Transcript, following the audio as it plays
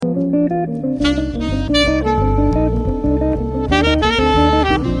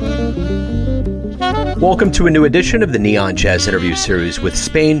Welcome to a new edition of the Neon Jazz Interview Series with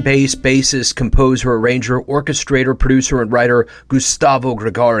Spain-based bassist, composer, arranger, orchestrator, producer, and writer Gustavo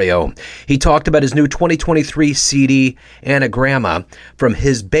Gregorio. He talked about his new 2023 CD, Anagrama, from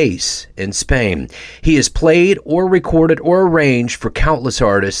his base in Spain. He has played or recorded or arranged for countless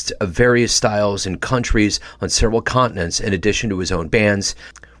artists of various styles and countries on several continents, in addition to his own bands,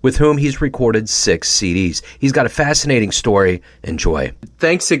 with whom he's recorded 6 CDs. He's got a fascinating story. Enjoy.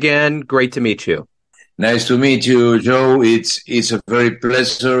 Thanks again. Great to meet you. Nice to meet you, Joe. It's a very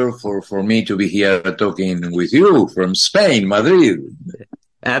pleasure for me to be here talking with you from Spain, Madrid.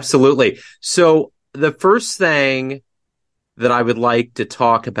 Absolutely. So the first thing that I would like to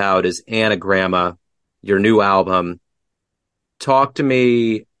talk about is Anagrama, your new album. Talk to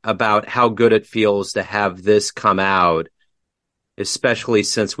me about how good it feels to have this come out, especially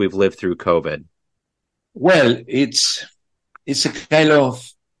since we've lived through COVID. Well, it's a kind of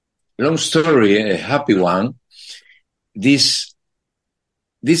long story, a happy one. This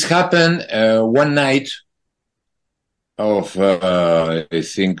happened one night of, I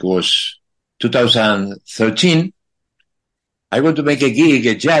think it was 2013. I went to make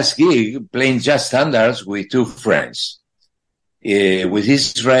a jazz gig, playing jazz standards with 2 friends. With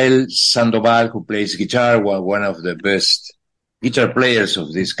Israel Sandoval, who plays guitar, one of the best guitar players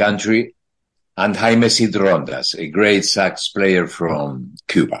of this country, and Jaime Cid Rondas, a great sax player from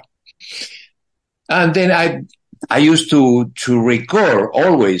Cuba. And then I used to record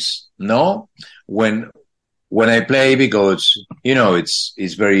always, no, when I play, because, you know, it's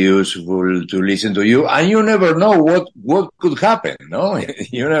very useful to listen to you, and you never know what could happen, no?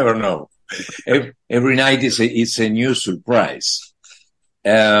 You never know. Every night it's a new surprise.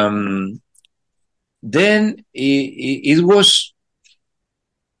 Then it was,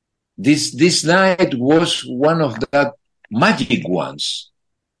 this night was one of that magic ones.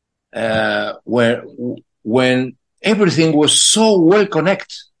 When everything was so well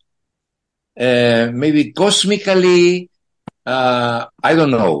connected, maybe cosmically, I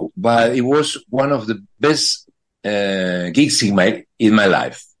don't know, but it was one of the best gigs in my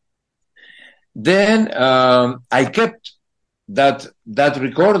life. Then I kept that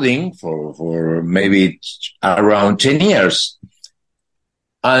recording for maybe around 10 years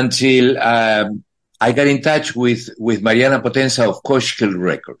until I got in touch with Mariana Potenza of Koshkel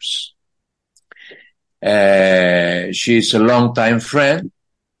Records. She's a longtime friend,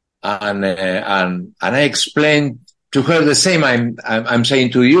 and I explained to her the same I'm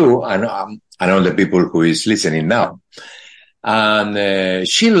saying to you and all the people who is listening now. And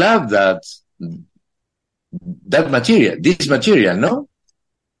she loved that material, this material, no?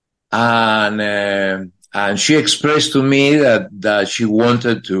 And she expressed to me that she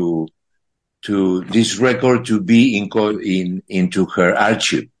wanted to this record to be into her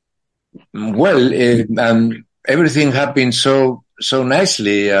archive. Well, and everything happened so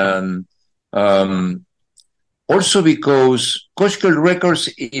nicely, and also because Koshkel Records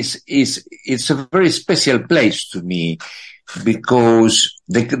it's a very special place to me, because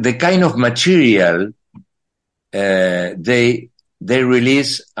the kind of material they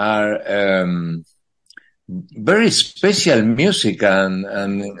release are very special music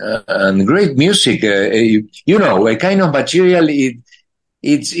and great music. You know, a kind of material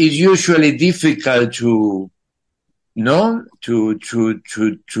it's usually difficult to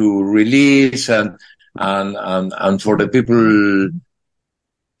release and for the people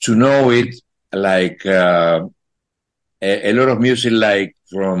to know it, like a lot of music, like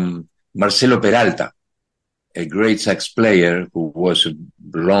from Marcelo Peralta, a great sax player who was a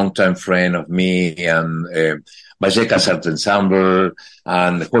longtime friend of me, and Vallecas Art Ensemble,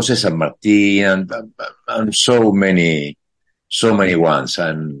 and Jose San Martin, and so many ones.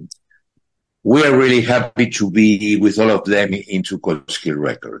 And we are really happy to be with all of them into Koshkel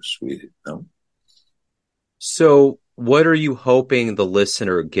Records with it. No? So what are you hoping the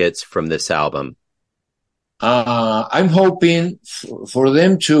listener gets from this album? I'm hoping for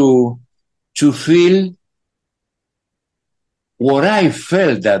them to feel what I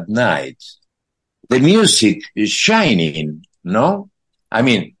felt that night. The music is shining, no? I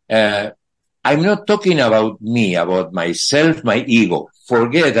mean, I'm not talking about me, about myself, my ego.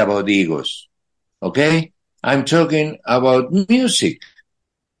 Forget about egos, okay? I'm talking about music.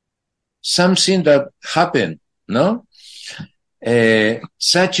 Something that happened, no?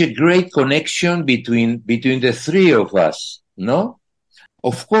 Such a great connection between the 3 of us, no?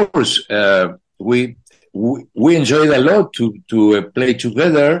 Of course, we enjoyed a lot to play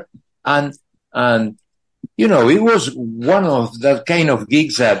together, and you know, it was one of that kind of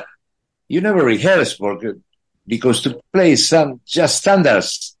gigs that you never rehearse for, because to play some just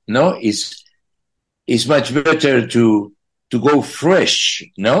standards, no, it's much better to go fresh,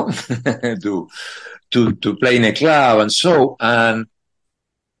 no? to play in a club and so, and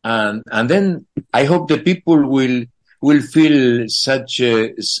then I hope the people will feel such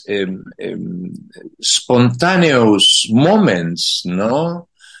spontaneous moments, no?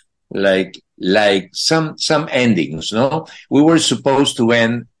 Like some endings, no? We were supposed to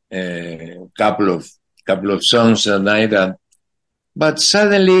end a couple of songs a night, but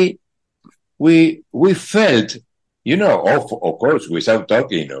suddenly we felt, of course, without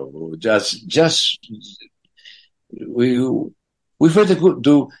talking, just we felt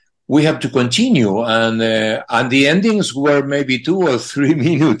we have to continue, and the endings were maybe 2 or 3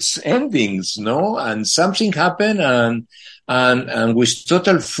 minutes endings, no, and something happened, and with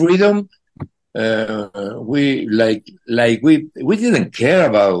total freedom, we didn't care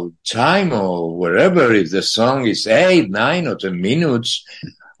about time or wherever, if the song is 8, 9, or 10 minutes.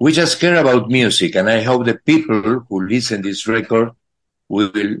 We just care about music, and I hope the people who listen to this record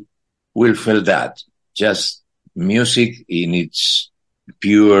will feel that. Just music in its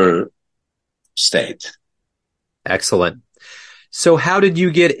pure state. Excellent. So how did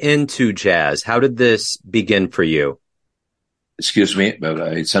you get into jazz? How did this begin for you? Excuse me, but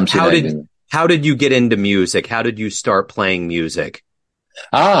it's something How did you get into music? How did you start playing music?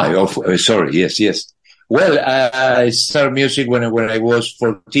 Sorry. Yes. Well, I started music when I was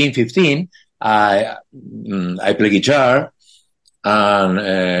 14, 15. I play guitar, and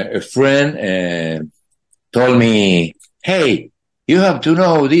a friend told me, "Hey, you have to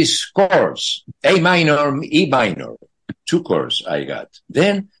know these chords: A minor, E minor, 2 chords I got."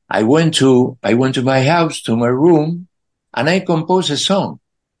 Then I went to my house, to my room, and I composed a song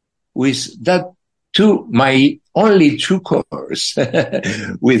with that my only 2 chords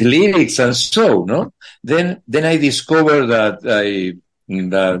with lyrics and so, no? Then I discovered that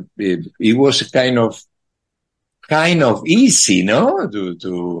it was kind of easy, no?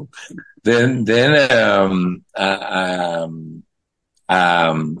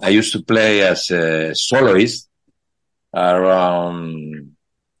 I used to play as a soloist around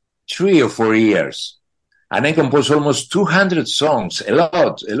 3 or 4 years, and I composed almost 200 songs, a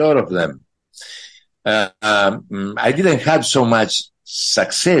lot of them. I didn't have so much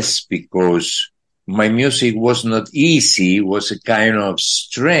success because my music was not easy, it was a kind of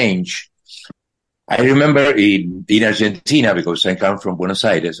strange. I remember in Argentina, because I come from Buenos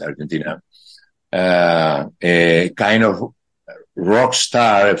Aires, Argentina, a kind of rock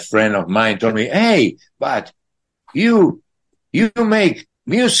star, a friend of mine, told me, "Hey, but you make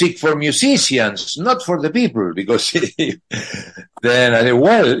music for musicians, not for the people," because then I said,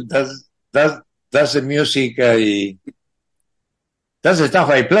 "Well, that's the music that's the stuff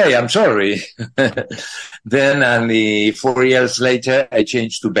I play, I'm sorry." Then, and 4 years later, I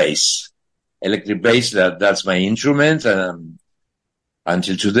changed to bass, electric bass. That's my instrument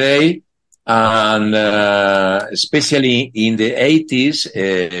until today. And especially in the 80s,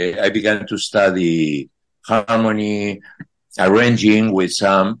 I began to study harmony, arranging with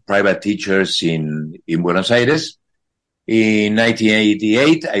some private teachers in Buenos Aires. In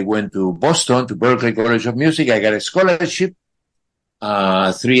 1988, I went to Boston, to Berklee College of Music. I got a scholarship.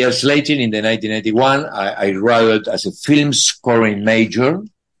 3 years later, in the 1981, I enrolled as a film scoring major,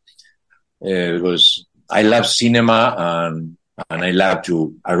 because I love cinema and I love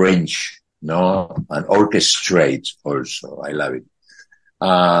to arrange, no, and orchestrate also. I love it.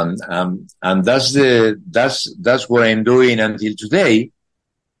 And that's what I'm doing until today,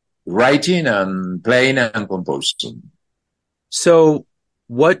 writing and playing and composing. So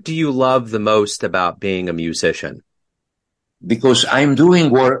what do you love the most about being a musician? Because I'm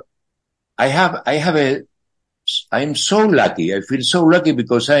doing what I'm so lucky. I feel so lucky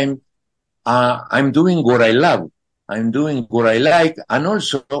because I'm doing what I love. I'm doing what I like, and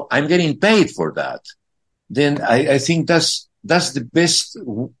also I'm getting paid for that. Then I think that's the best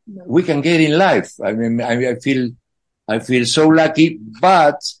we can get in life. I mean, I feel so lucky,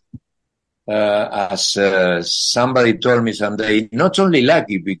 but as somebody told me someday, not only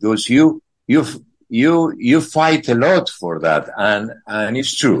lucky, because you fight a lot for that, and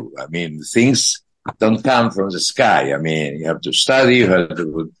it's true. I mean, things don't come from the sky. I mean, you have to study, you have to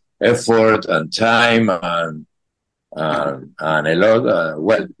put effort and time and a lot.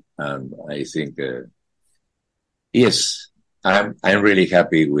 I think yes, I'm really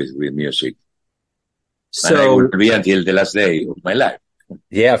happy with music, and I will be until the last day of my life.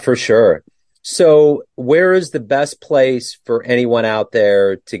 Yeah, for sure. So, where is the best place for anyone out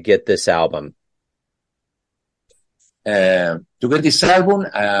there to get this album? To get this album,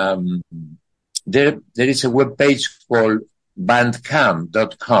 there is a webpage called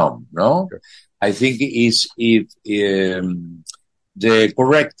bandcamp.com, no? Sure. I think is if the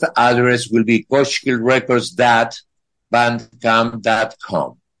correct address will be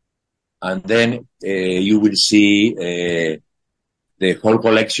koshkillrecords.bandcamp.com. And then you will see the whole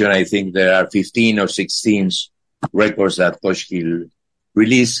collection. I think there are 15 or 16 records that Koshkill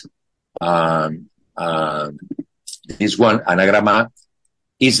released. This one, Anagrama,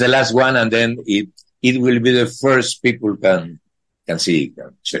 is the last one, and then it will be the first people can see,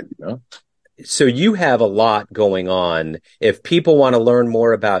 can check, you know? So you have a lot going on. If people want to learn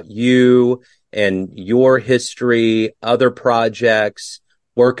more about you and your history, other projects,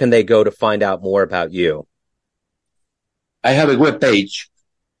 where can they go to find out more about you? I have a webpage.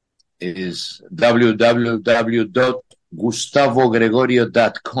 It is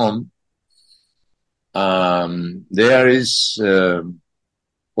www.gustavogregorio.com. There is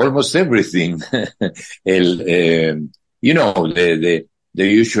almost everything. You know, the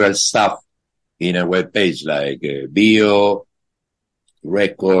usual stuff in a webpage, like bio,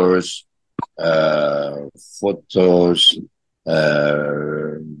 records, photos,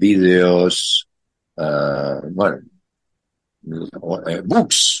 videos,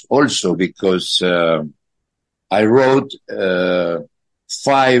 books also, because I wrote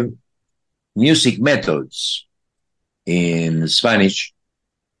 5 music methods in Spanish.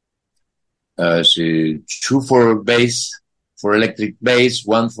 2 for bass, for electric bass,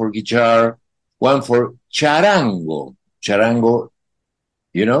 1 for guitar, 1 for charango. Charango,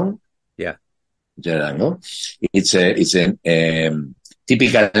 you know? Yeah. Charango. It's a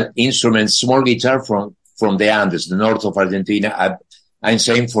typical instrument, small guitar from the Andes, the north of Argentina. I'm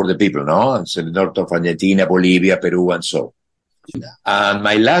saying for the people, no? It's the north of Argentina, Bolivia, Peru, and so. And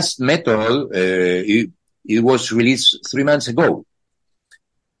my last method, it was released 3 months ago.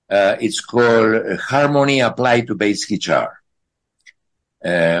 It's called Harmony Applied to Bass Guitar.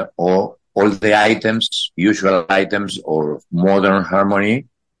 Or all the items, usual items, or modern harmony,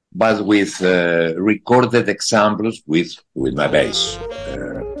 but with recorded examples with my bass.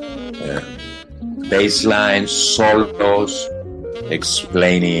 Bass lines, solos,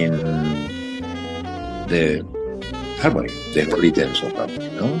 explaining the harmony, the rhythms of harmony.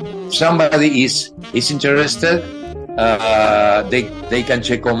 You know? Somebody is interested, they can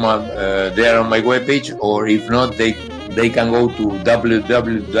check on there on my webpage, or if not, they can go to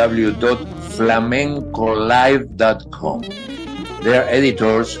www.flamencolive.com. Their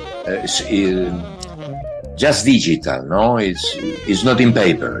editors just digital, no? It's not in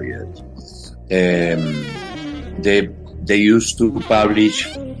paper yet. They used to publish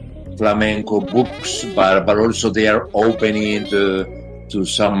flamenco books, but also they are opening to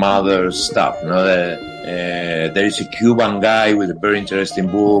some other stuff. No? There is a Cuban guy with a very interesting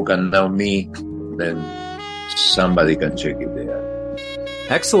book, and now me. Then somebody can check it there.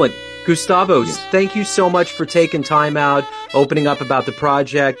 Excellent. Gustavo, Yes. Thank you so much for taking time out, opening up about the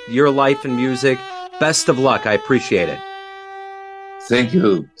project, your life and music. Best of luck. I appreciate it. Thank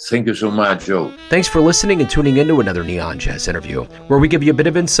you. Thank you so much, Joe. Thanks for listening and tuning in to another Neon Jazz interview, where we give you a bit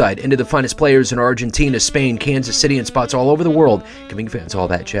of insight into the finest players in Argentina, Spain, Kansas City, and spots all over the world, giving fans all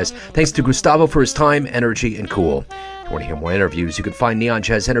that jazz. Thanks to Gustavo for his time, energy, and cool. If you want to hear more interviews, you can find Neon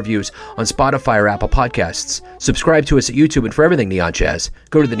Jazz interviews on Spotify or Apple Podcasts. Subscribe to us at YouTube, and for everything Neon Jazz,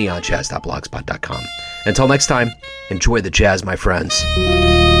 go to the neonjazz.blogspot.com. Until next time, enjoy the jazz, my friends.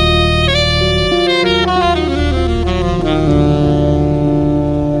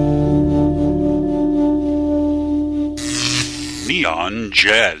 Neon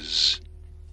Jazz.